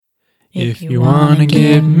If you wanna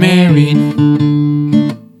get married,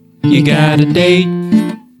 you gotta date.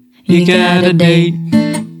 You gotta date.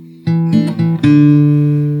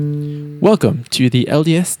 Welcome to the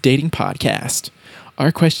LDS Dating Podcast.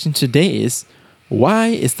 Our question today is, why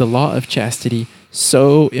is the law of chastity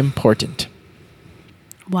so important?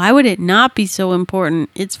 Why would it not be so important?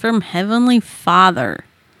 It's from Heavenly Father.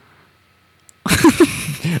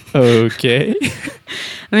 Okay.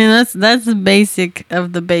 I mean, that's the basic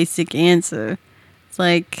of the basic answer. It's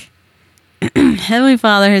like Heavenly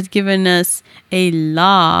Father has given us a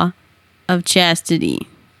law of chastity.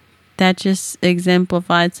 That just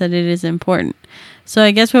exemplifies that it is important. So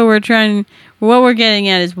I guess what we're getting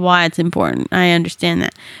at is why it's important. I understand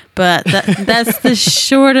that. But that's the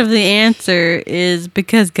short of the answer is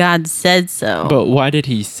because God said so. But why did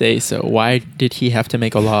he say so? Why did he have to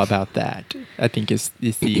make a law about that? I think is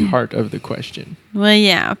the heart of the question. Well,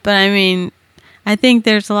 yeah, but I mean, I think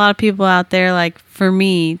there's a lot of people out there, like, for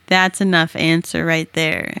me, that's enough answer right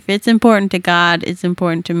there. If it's important to God, it's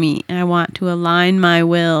important to me. And I want to align my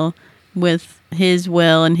will with his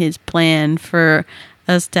will and his plan for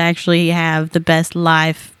us to actually have the best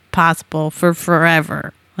life possible for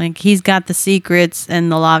forever. Like, he's got the secrets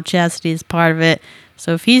and the law of chastity is part of it.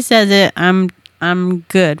 So if he says it, I'm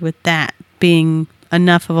good with that being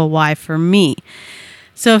enough of a why for me.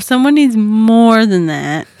 So if someone needs more than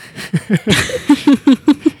that,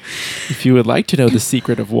 if you would like to know the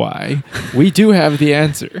secret of why, we do have the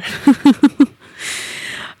answer.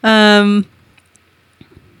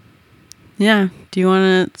 Yeah. Do you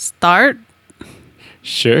want to start?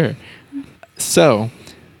 Sure. So,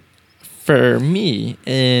 for me,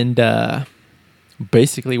 and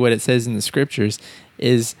basically what it says in the scriptures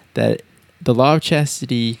is that the law of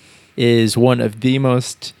chastity is one of the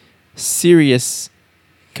most serious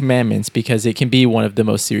commandments because it can be one of the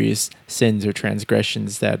most serious sins or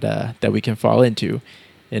transgressions that we can fall into.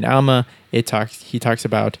 In Alma, he talks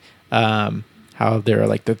about how there are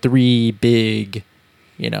like the three big,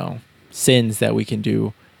 sins that we can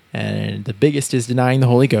do. And the biggest is denying the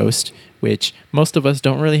Holy Ghost, which most of us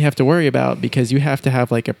don't really have to worry about because you have to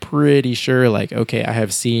have like a pretty sure, like, okay, I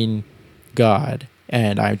have seen God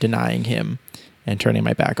and I'm denying him and turning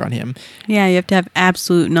my back on him. Yeah, you have to have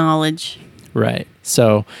absolute knowledge. Right.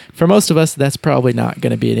 So for most of us, that's probably not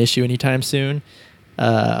going to be an issue anytime soon.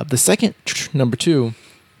 The second, number 2,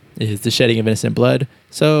 is the shedding of innocent blood.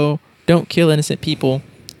 So don't kill innocent people,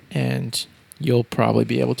 and you'll probably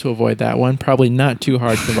be able to avoid that one. Probably not too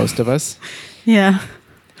hard for most of us. Yeah.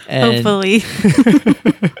 And hopefully.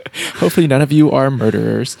 Hopefully none of you are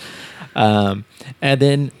murderers. And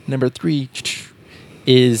then number 3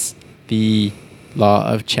 is the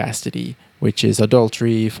law of chastity, which is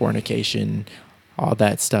adultery, fornication, all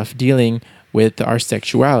that stuff, dealing with our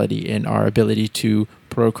sexuality and our ability to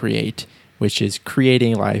procreate, which is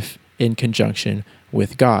creating life in conjunction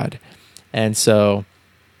with God. And so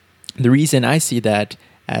the reason I see that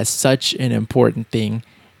as such an important thing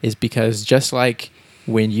is because just like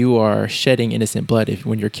when you are shedding innocent blood,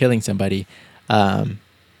 when you're killing somebody, that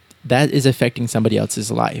is affecting somebody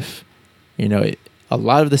else's life. A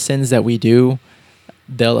lot of the sins that we do,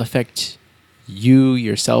 they'll affect you,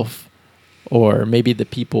 yourself, or maybe the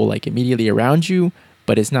people like immediately around you,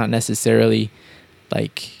 but it's not necessarily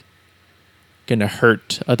like gonna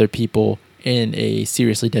hurt other people in a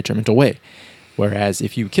seriously detrimental way. Whereas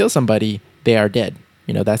if you kill somebody, they are dead.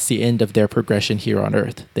 That's the end of their progression here on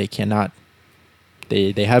earth. They cannot,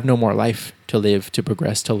 they have no more life to live, to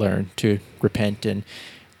progress, to learn, to repent. And,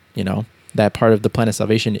 that part of the plan of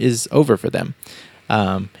salvation is over for them.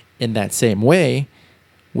 In that same way,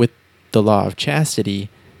 with the law of chastity,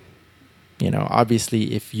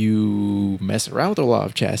 obviously if you mess around with the law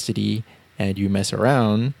of chastity and you mess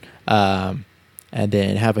around and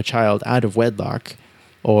then have a child out of wedlock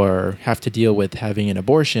or have to deal with having an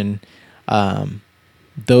abortion,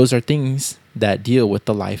 those are things that deal with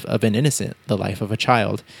the life of an innocent, the life of a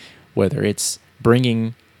child, whether it's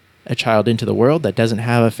bringing a child into the world that doesn't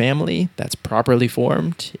have a family that's properly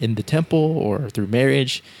formed in the temple or through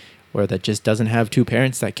marriage, or that just doesn't have two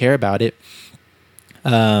parents that care about it.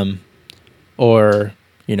 Or,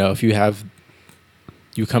 if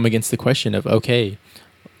you come against the question of, okay,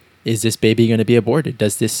 is this baby going to be aborted?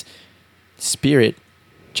 Does this spirit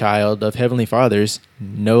child of Heavenly Fathers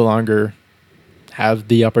no longer have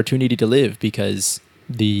the opportunity to live because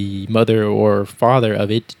the mother or father of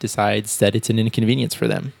it decides that it's an inconvenience for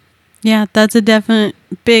them? Yeah, that's a definite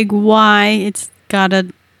big why. It's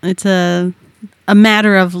a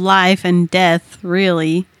matter of life and death,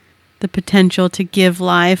 really. The potential to give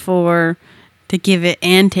life or to give it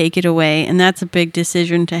and take it away. And that's a big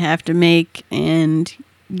decision to have to make. And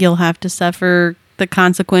you'll have to suffer the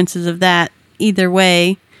consequences of that either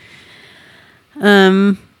way.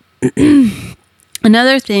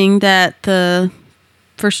 Another thing that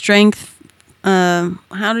for strength,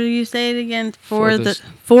 how do you say it again? For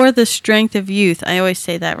the strength of youth. I always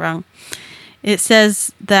say that wrong. It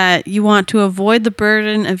says that you want to avoid the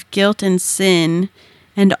burden of guilt and sin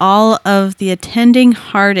and all of the attending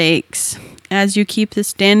heartaches as you keep the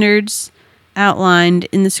standards outlined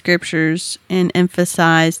in the scriptures and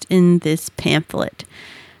emphasized in this pamphlet.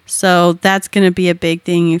 So that's going to be a big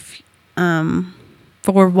thing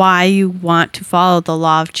for why you want to follow the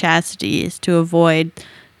law of chastity, is to avoid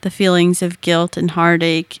the feelings of guilt and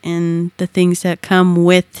heartache and the things that come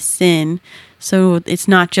with sin. So it's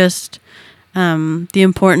not just the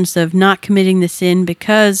importance of not committing the sin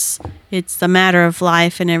because it's a matter of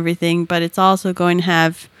life and everything, but it's also going to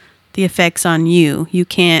have the effects on you. You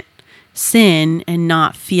can't sin and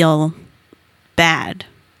not feel bad.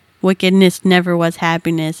 Wickedness never was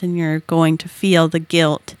happiness, and you're going to feel the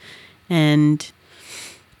guilt. And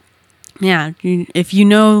yeah, if you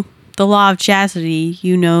know the law of chastity,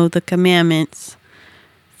 you know the commandments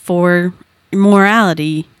for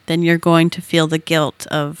morality, then you're going to feel the guilt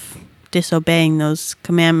of disobeying those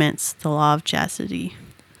commandments, the law of chastity.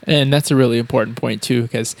 And that's a really important point too,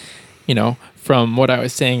 because, from what I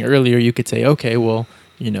was saying earlier, you could say, okay, well,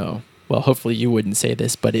 hopefully you wouldn't say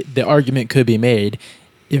this, but the argument could be made,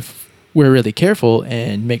 if we're really careful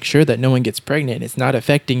and make sure that no one gets pregnant, it's not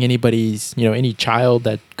affecting anybody's, any child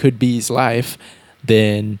that could be's life,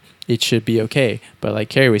 then it should be okay. But like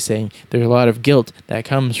Carrie was saying, there's a lot of guilt that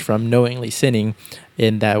comes from knowingly sinning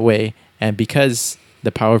in that way. And because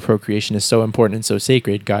the power of procreation is so important and so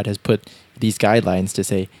sacred, God has put these guidelines to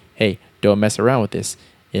say, hey, don't mess around with this.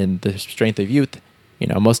 In the strength of youth,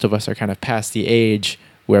 most of us are kind of past the age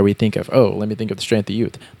where we think of, let me think of the strength of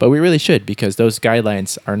youth. But we really should, because those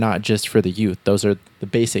guidelines are not just for the youth. Those are the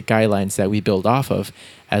basic guidelines that we build off of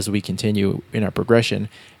as we continue in our progression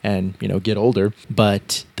and, get older.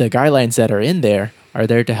 But the guidelines that are in there are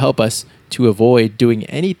there to help us to avoid doing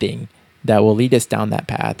anything that will lead us down that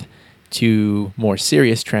path to more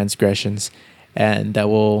serious transgressions, and that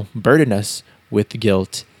will burden us with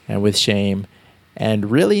guilt and with shame.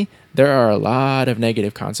 And really, there are a lot of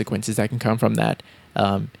negative consequences that can come from that,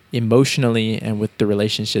 emotionally, and with the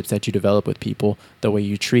relationships that you develop with people, the way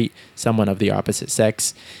you treat someone of the opposite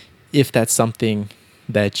sex, if that's something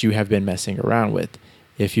that you have been messing around with.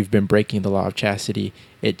 If you've been breaking the law of chastity,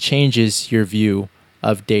 it changes your view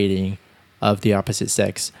of dating, of the opposite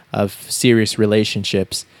sex, of serious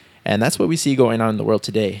relationships. And that's what we see going on in the world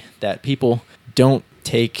today, that people don't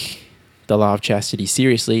take the law of chastity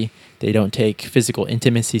seriously. They don't take physical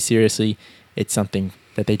intimacy seriously. It's something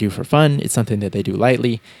that they do for fun. It's something that they do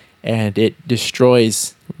lightly, and it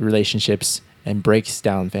destroys relationships and breaks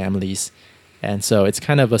down families. And so it's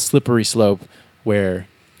kind of a slippery slope where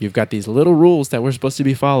you've got these little rules that we're supposed to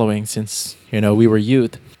be following since, we were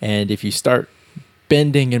youth. And if you start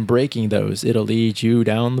bending and breaking those, it'll lead you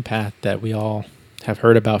down the path that we all have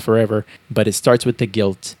heard about forever. But it starts with the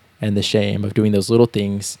guilt and the shame of doing those little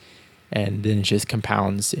things, and then it just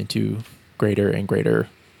compounds into greater and greater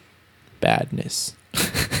badness.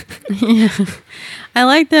 Yeah. I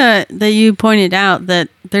like that you pointed out that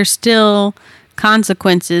there's still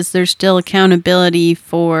consequences, there's still accountability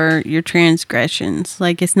for your transgressions.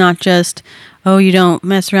 Like, it's not just, you don't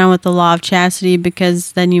mess around with the law of chastity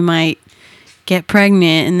because then you might get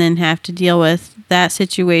pregnant and then have to deal with that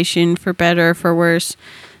situation for better or for worse.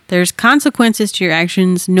 There's consequences to your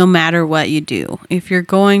actions no matter what you do. If you're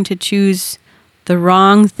going to choose the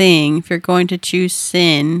wrong thing, if you're going to choose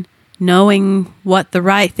sin, knowing what the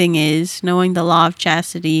right thing is, knowing the law of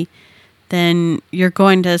chastity, then you're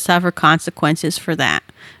going to suffer consequences for that.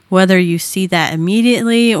 Whether you see that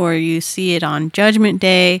immediately or you see it on Judgment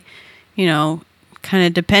Day, kind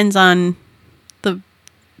of depends on the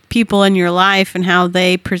people in your life and how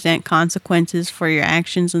they present consequences for your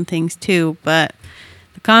actions and things too. But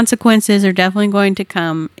the consequences are definitely going to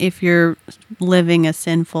come if you're living a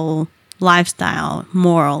sinful lifestyle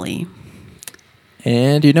morally.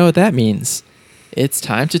 And you know what that means? It's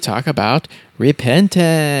time to talk about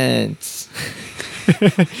repentance.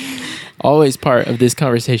 Always part of this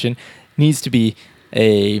conversation needs to be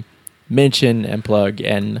a mention and plug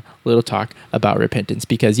and little talk about repentance,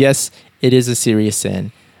 because yes, it is a serious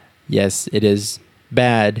sin. Yes, it is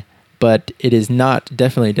bad, but it is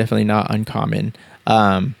definitely not uncommon.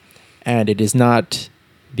 And it is not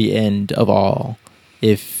the end of all.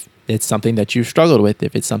 If it's something that you've struggled with,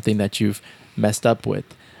 if it's something that you've messed up with,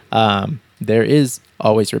 there is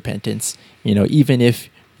always repentance. Even if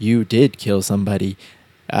you did kill somebody,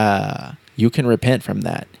 you can repent from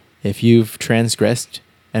that. If you've transgressed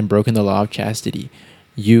and broken the law of chastity,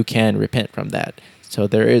 you can repent from that. So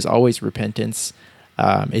there is always repentance.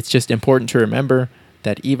 It's just important to remember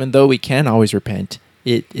that even though we can always repent,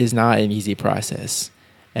 it is not an easy process.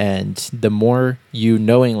 And the more you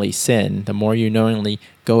knowingly sin, the more you knowingly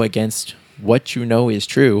go against what you know is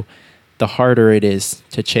true, the harder it is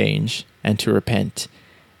to change and to repent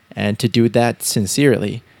and to do that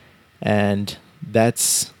sincerely. And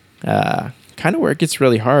that's kind of where it gets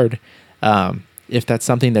really hard if that's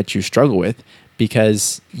something that you struggle with,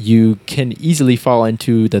 because you can easily fall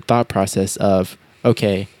into the thought process of,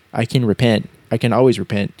 okay, I can repent. I can always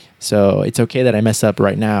repent. So it's okay that I mess up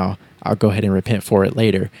right now. I'll go ahead and repent for it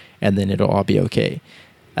later, and then it'll all be okay.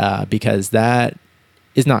 Because that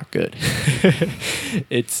is not good.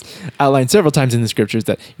 It's outlined several times in the scriptures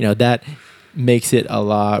that, that makes it a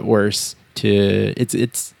lot worse.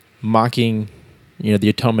 It's mocking, the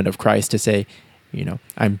atonement of Christ to say,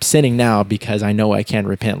 I'm sinning now because I know I can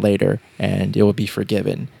repent later and it will be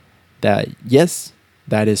forgiven. That, yes,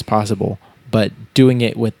 that is possible, but doing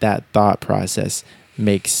it with that thought process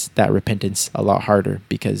makes that repentance a lot harder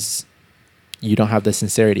because you don't have the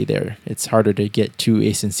sincerity there. It's harder to get to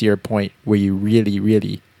a sincere point where you really,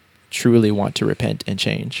 really, truly want to repent and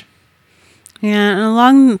change. Yeah, and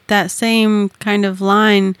along that same kind of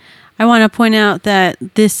line, I want to point out that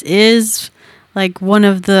this is like one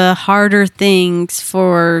of the harder things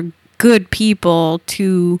for good people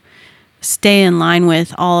to stay in line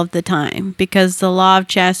with all of the time, because the law of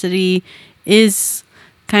chastity is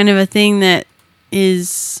kind of a thing that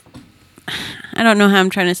is, I don't know how I'm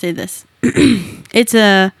trying to say this. It's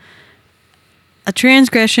a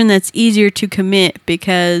transgression that's easier to commit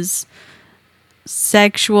because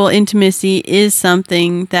sexual intimacy is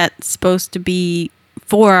something that's supposed to be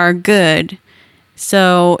for our good.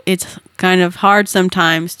 So it's kind of hard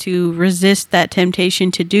sometimes to resist that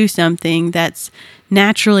temptation to do something that's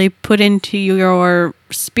naturally put into your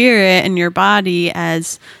spirit and your body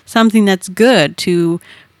as something that's good. To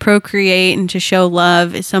procreate and to show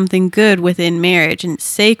love is something good within marriage and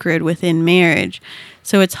sacred within marriage.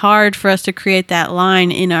 So it's hard for us to create that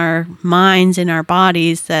line in our minds, in our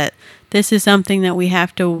bodies, that this is something that we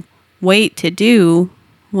have to wait to do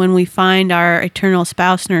when we find our eternal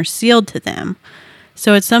spouse and are sealed to them.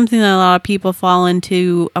 So it's something that a lot of people fall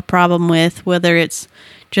into a problem with, whether it's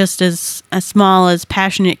just as small as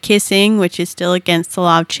passionate kissing, which is still against the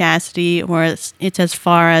law of chastity, or it's as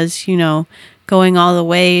far as, going all the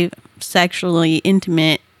way sexually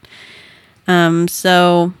intimate.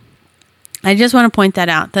 So I just want to point that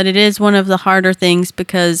out, that it is one of the harder things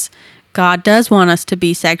because God does want us to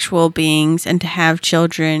be sexual beings and to have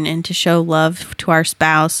children and to show love to our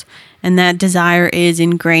spouse. And that desire is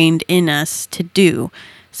ingrained in us to do.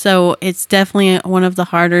 So it's definitely one of the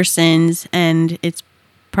harder sins, and it's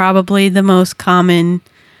probably the most common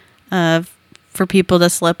for people to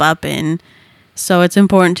slip up in. So it's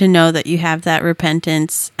important to know that you have that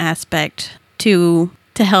repentance aspect to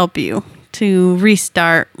help you to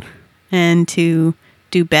restart and to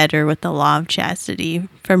do better with the law of chastity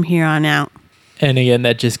from here on out. And again,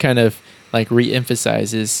 that just kind of like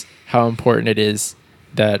re-emphasizes how important it is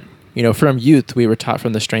that, from youth, we were taught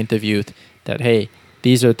from the strength of youth that, hey,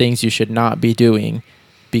 these are things you should not be doing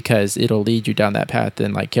because it'll lead you down that path.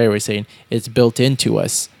 And like Carrie was saying, it's built into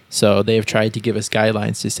us. So they've tried to give us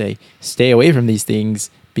guidelines to say, stay away from these things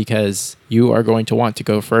because you are going to want to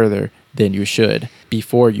go further than you should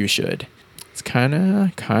before you should. It's kind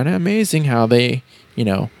of amazing how they,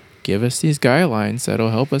 give us these guidelines that'll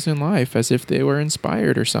help us in life as if they were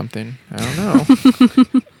inspired or something. I don't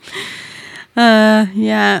know.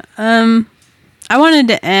 Yeah. I wanted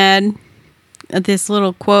to add this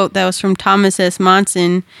little quote that was from Thomas S.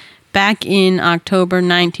 Monson back in October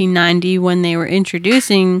 1990 when they were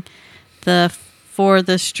introducing the For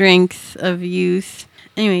the Strength of Youth.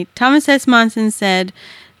 Anyway, Thomas S. Monson said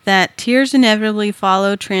that tears inevitably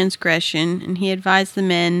follow transgression, and he advised the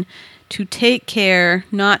men to take care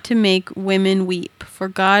not to make women weep, for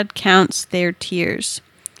God counts their tears.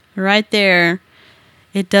 Right there,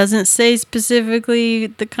 it doesn't say specifically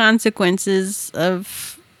the consequences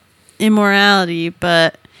of immorality,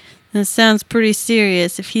 but that sounds pretty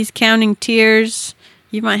serious. If he's counting tears,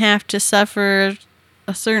 you might have to suffer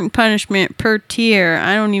a certain punishment per tear.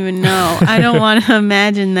 I don't even know. I don't want to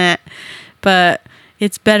imagine that. But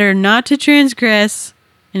it's better not to transgress.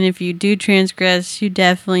 And if you do transgress, you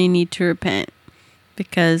definitely need to repent.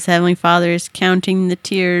 Because Heavenly Father is counting the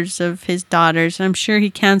tears of his daughters. I'm sure he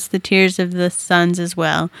counts the tears of the sons as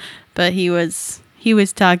well. But he was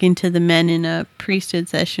talking to the men in a priesthood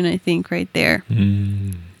session, I think, right there.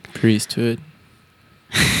 Priesthood.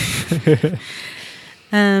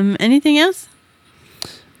 Anything else?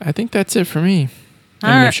 I think that's it for me. All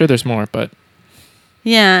I'm right. sure there's more, but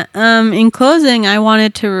Yeah. In closing, I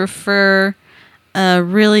wanted to refer a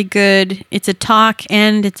really good. It's a talk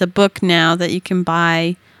and it's a book now that you can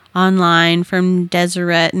buy online from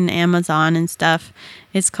Deseret and Amazon and stuff.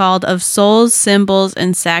 It's called Of Souls, Symbols,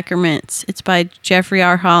 and Sacraments. It's by Jeffrey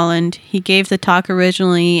R. Holland. He gave the talk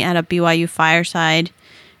originally at a BYU Fireside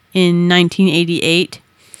in 1988.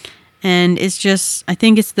 And it's just, I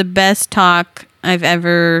think it's the best talk I've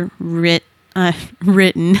ever written.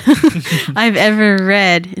 I've ever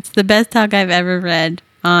read. It's the best talk I've ever read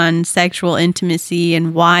on sexual intimacy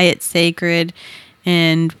and why it's sacred.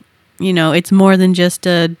 And, you know, it's more than just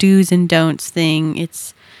a do's and don'ts thing.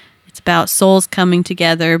 It's about souls coming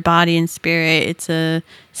together, body and spirit. It's a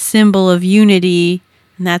symbol of unity,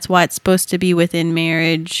 and that's why it's supposed to be within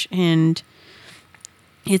marriage. And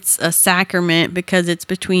it's a sacrament because it's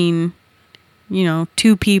between, you know,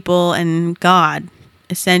 two people and God,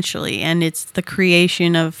 essentially. And it's the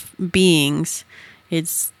creation of beings.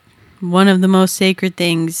 It's one of the most sacred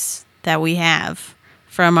things that we have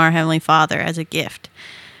from our Heavenly Father as a gift.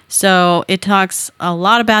 So it talks a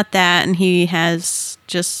lot about that, and he has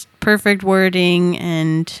just perfect wording,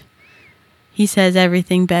 and he says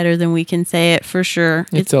everything better than we can say it, for sure.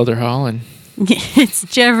 it's Elder Holland. It's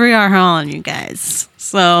Jeffrey R. Holland, you guys.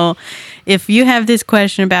 So if you have this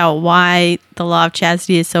question about why the law of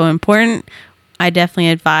chastity is so important, I definitely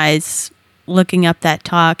advise looking up that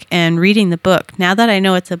talk and reading the book. Now that I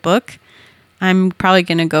know it's a book, I'm probably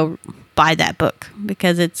going to go buy that book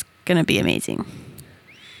because it's going to be amazing.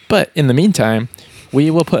 But in the meantime,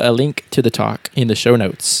 we will put a link to the talk in the show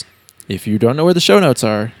notes. If you don't know where the show notes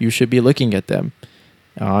are, you should be looking at them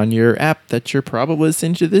on your app that you're probably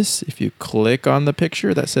listening to this. If you click on the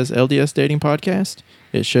picture that says LDS Dating Podcast,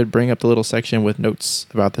 it should bring up the little section with notes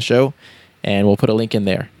about the show, and we'll put a link in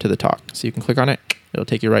there to the talk. So you can click on it. It'll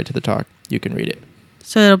take you right to the talk. You can read it.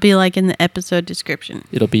 So it'll be like in the episode description.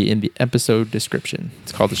 It'll be in the episode description.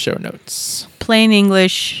 It's called the show notes. Plain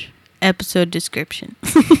English episode description.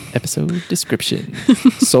 Episode description.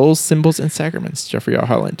 Souls, Symbols, and Sacraments. Jeffrey R.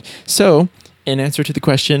 Holland. So, in answer to the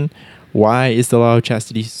question, why is the law of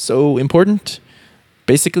chastity so important?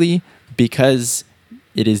 Basically, because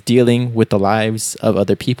it is dealing with the lives of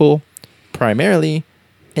other people, primarily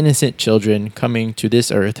innocent children coming to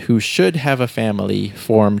this earth who should have a family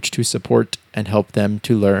formed to support and help them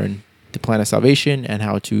to learn the plan of salvation and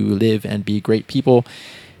how to live and be great people.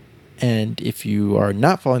 And if you are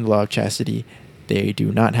not following the law of chastity, they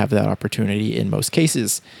do not have that opportunity in most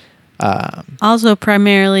cases. Also,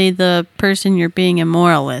 primarily the person you're being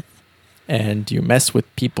immoral with. And you mess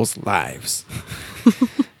with people's lives.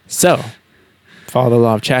 So, follow the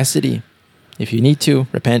law of chastity. If you need to,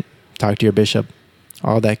 repent, talk to your bishop,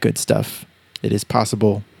 all that good stuff. It is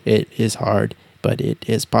possible. It is hard, but it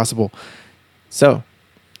is possible. So,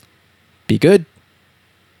 be good.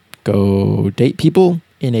 Go date people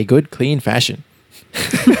in a good, clean fashion.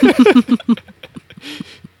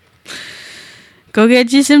 Go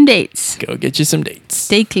get you some dates. Go get you some dates.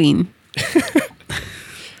 Stay clean.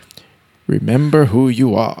 Remember who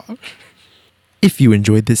you are. If you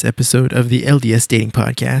enjoyed this episode of the LDS Dating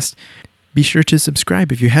Podcast, be sure to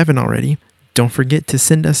subscribe if you haven't already. Don't forget to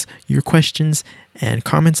send us your questions and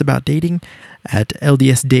comments about dating at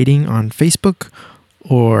LDS Dating on Facebook,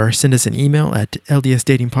 or send us an email at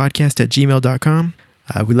ldsdatingpodcast@gmail.com.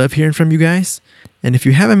 We love hearing from you guys. And if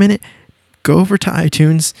you have a minute, go over to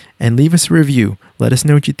iTunes and leave us a review. Let us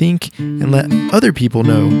know what you think, and let other people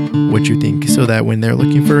know what you think, so that when they're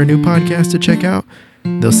looking for a new podcast to check out,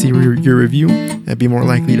 they'll see your review and be more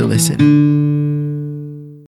likely to listen.